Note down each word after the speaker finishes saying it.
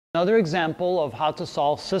another example of how to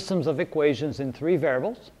solve systems of equations in 3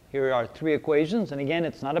 variables. Here are 3 equations, and again,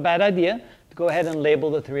 it's not a bad idea to go ahead and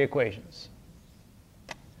label the 3 equations.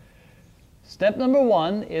 Step number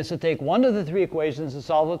 1 is to take one of the 3 equations and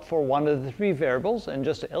solve it for one of the 3 variables. And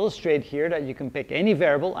just to illustrate here that you can pick any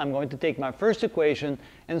variable, I'm going to take my first equation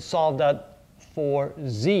and solve that for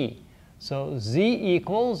z. So z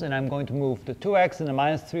equals, and I'm going to move the 2x and the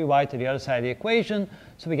minus 3y to the other side of the equation.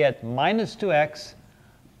 So we get minus 2x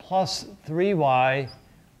plus 3y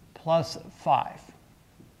plus 5.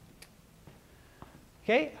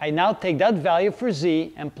 Okay, I now take that value for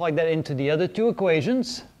z and plug that into the other 2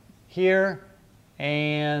 equations, here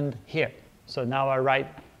and here. So now I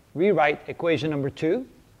rewrite equation number 2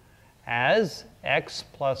 as x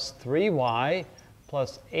plus 3y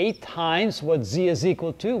plus 8 times what z is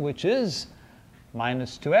equal to, which is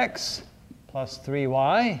minus 2x plus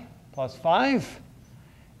 3y plus 5.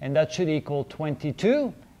 And that should equal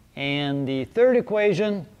 22. And the third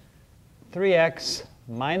equation, 3x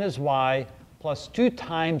minus y plus 2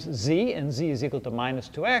 times z, and z is equal to minus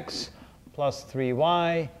 2x plus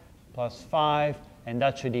 3y plus 5, and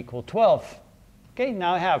that should equal 12. Okay,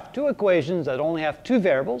 now I have 2 equations that only have 2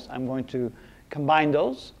 variables. I'm going to combine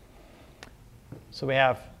those. So we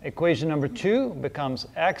have equation number 2 becomes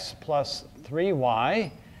x plus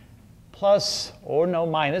 3y plus, or no,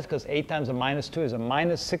 minus, because 8 times a minus 2 is a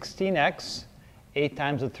minus 16x. 8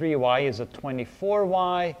 times a 3y is a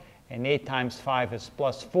 24y, and 8 times 5 is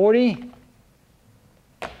plus 40.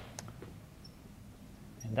 And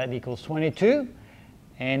that equals 22.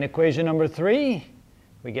 And equation number 3,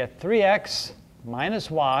 we get 3x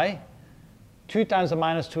minus y. 2 times the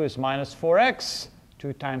minus 2 is minus 4x.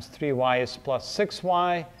 2 times 3y is plus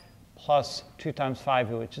 6y, plus 2 times 5,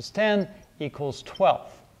 which is 10, equals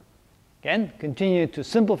 12. Again, continue to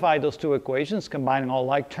simplify those 2 equations, combining all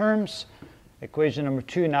like terms. Equation number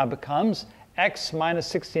 2 now becomes x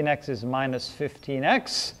minus 16x is minus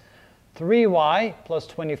 15x. 3y plus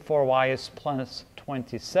 24y is plus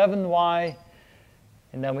 27y.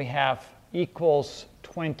 And then we have equals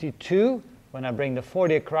 22. When I bring the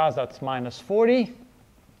 40 across, that's minus 40.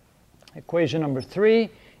 Equation number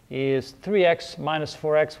 3 is 3x minus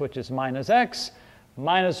 4x, which is minus x.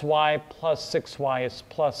 Minus y plus 6y is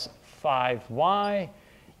plus 5y,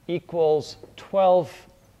 equals 12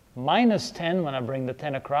 minus 10. When I bring the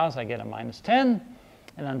 10 across, I get a minus 10.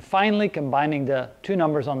 And then finally, combining the 2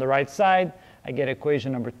 numbers on the right side, I get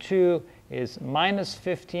equation number 2 is minus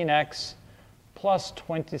 15x plus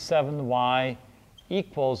 27y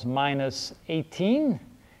equals minus 18.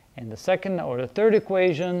 And the second or the third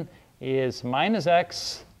equation is minus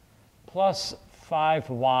x plus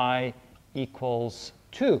 5y equals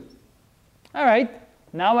 2. All right,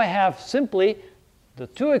 now I have simply the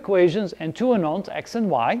 2 equations and 2 unknowns, x and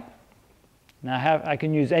y. Now I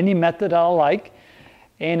can use any method I like.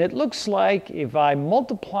 And it looks like if I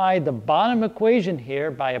multiply the bottom equation here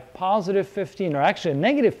by a positive 15, or actually a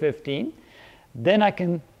negative 15, then I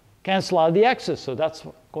can cancel out the x's. So that's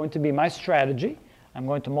going to be my strategy. I'm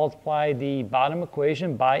going to multiply the bottom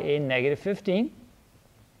equation by a negative 15.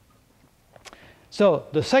 So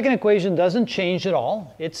the second equation doesn't change at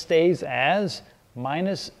all. It stays as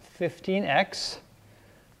minus 15x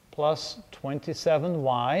plus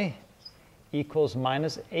 27y equals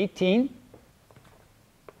minus 18.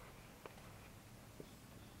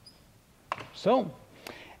 So,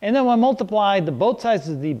 and then when I multiply both sides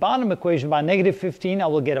of the bottom equation by negative 15, I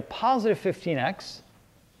will get a positive 15x.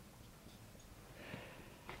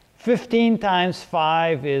 15 times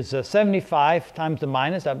 5 is 75 times the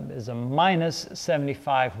minus, that is a minus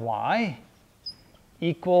 75y,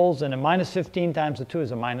 equals, and a minus 15 times the 2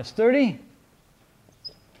 is a minus 30.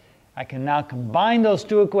 I can now combine those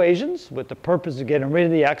 2 equations with the purpose of getting rid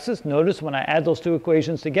of the x's. Notice when I add those 2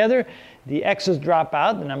 equations together, the x's drop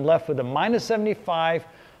out, and I'm left with a minus 75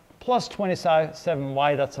 plus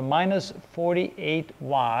 27y, that's a minus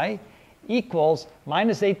 48y, equals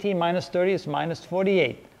minus 18 minus 30 is minus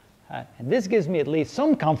 48. And this gives me at least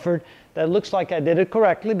some comfort that it looks like I did it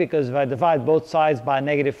correctly, because if I divide both sides by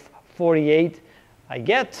negative 48, I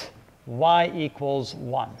get y equals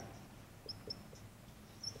 1.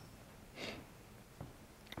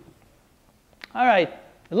 All right,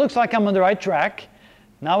 it looks like I'm on the right track.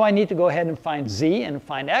 Now I need to go ahead and find z and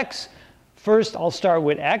find x. First, I'll start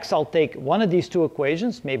with x. I'll take one of these 2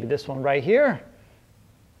 equations, maybe this one right here,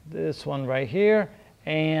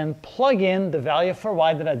 and plug in the value for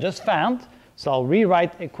y that I just found. So I'll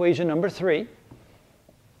rewrite equation number 3.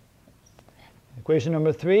 Equation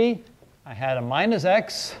number 3, I had a minus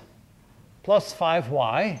x plus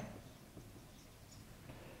 5y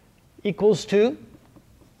equals 2.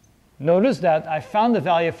 Notice that I found the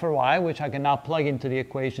value for y, which I can now plug into the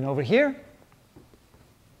equation over here.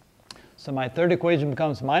 So my third equation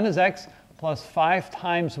becomes minus x plus 5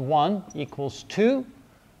 times 1 equals 2,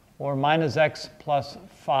 or minus x plus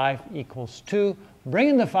 5 equals 2.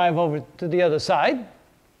 Bringing the 5 over to the other side,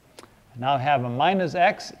 I now have a minus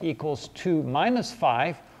x equals 2 minus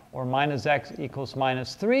 5, or minus x equals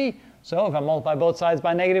minus 3. So if I multiply both sides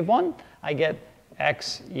by negative 1, I get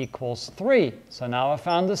x equals 3. So now I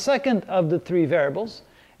found the second of the three variables.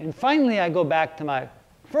 And finally, I go back to my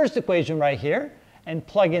first equation right here and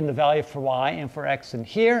plug in the value for y and for x in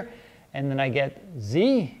here. And then I get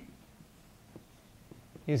z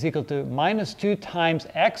is equal to minus 2 times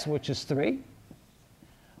x, which is 3,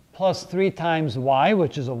 plus 3 times y,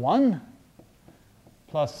 which is a 1,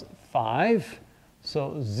 plus 5.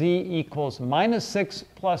 So z equals minus 6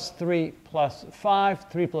 plus 3 plus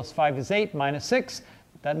 5. 3 plus 5 is 8, minus 6.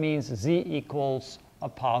 That means z equals a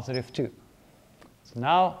positive 2. So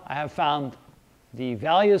now I have found the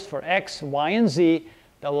values for x, y, and z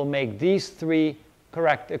that will make these three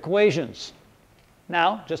correct equations.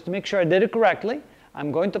 Now, just to make sure I did it correctly,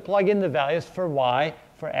 I'm going to plug in the values for y,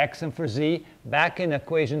 for x, and for z back in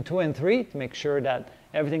equation 2 and 3 to make sure that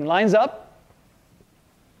everything lines up.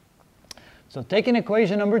 So taking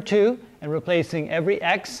equation number 2 and replacing every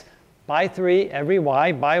x by 3, every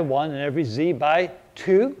y by 1, and every z by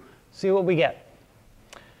 2, see what we get.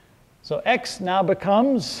 So x now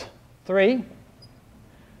becomes 3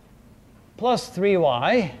 plus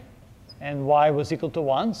 3y, and y was equal to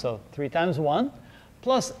 1, so 3 times 1,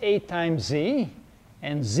 plus 8 times z,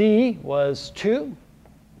 and z was 2,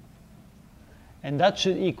 and that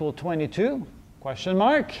should equal 22, question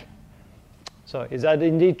mark. So is that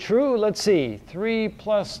indeed true? Let's see. 3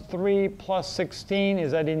 plus 16,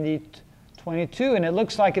 is that indeed 22? And it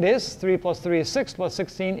looks like it is. 3 plus 3 is 6, plus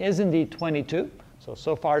 16 is indeed 22.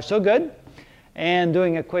 So far, so good. And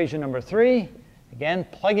doing equation number 3, again,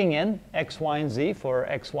 plugging in x, y, and z. For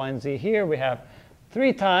x, y, and z here, we have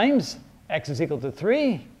 3 times x is equal to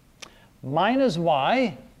 3, minus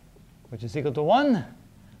y, which is equal to 1,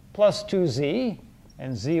 plus 2z,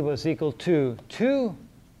 and z was equal to 2.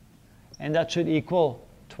 And that should equal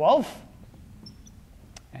 12.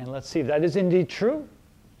 And let's see if that is indeed true.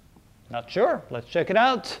 Not sure. Let's check it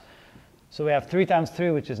out. So we have 3 times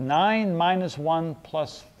 3, which is 9, minus 1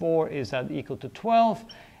 plus 4, is that equal to 12?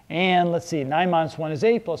 And let's see, 9 minus 1 is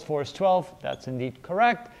 8, plus 4 is 12. That's indeed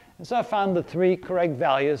correct. And so I found the three correct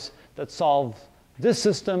values that solve this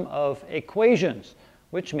system of equations,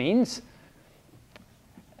 which means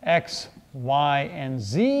x, y, and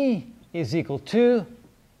z is equal to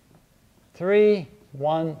 3,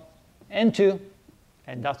 1, and 2,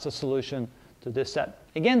 and that's the solution to this set.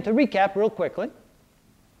 Again, to recap real quickly,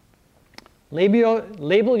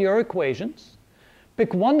 label your equations,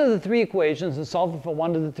 pick one of the three equations and solve it for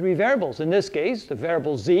one of the three variables. In this case, the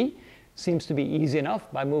variable z seems to be easy enough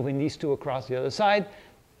by moving these two across the other side.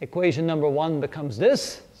 Equation number 1 becomes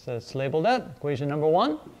this, so let's label that, equation number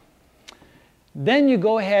 1. Then you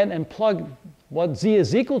go ahead and plug what z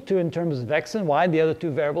is equal to in terms of x and y, the other two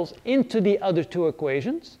variables, into the other two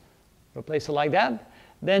equations. Replace it like that.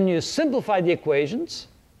 Then you simplify the equations,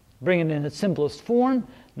 bring it in its simplest form.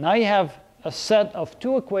 Now you have a set of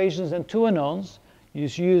two equations and two unknowns. You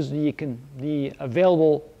use the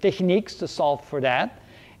available techniques to solve for that.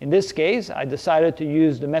 In this case, I decided to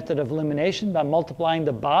use the method of elimination by multiplying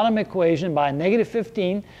the bottom equation by negative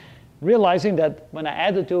 15, realizing that when I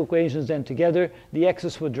add the two equations then together, the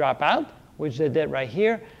x's would drop out, which they did right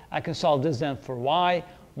here. I can solve this then for y.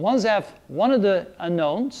 Once I have one of the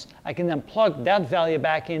unknowns, I can then plug that value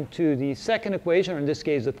back into the second equation, or in this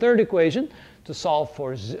case the third equation, to solve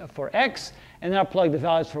for x. And then I plug the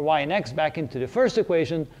values for y and x back into the first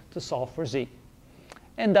equation to solve for z.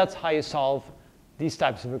 And that's how you solve these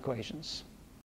types of equations.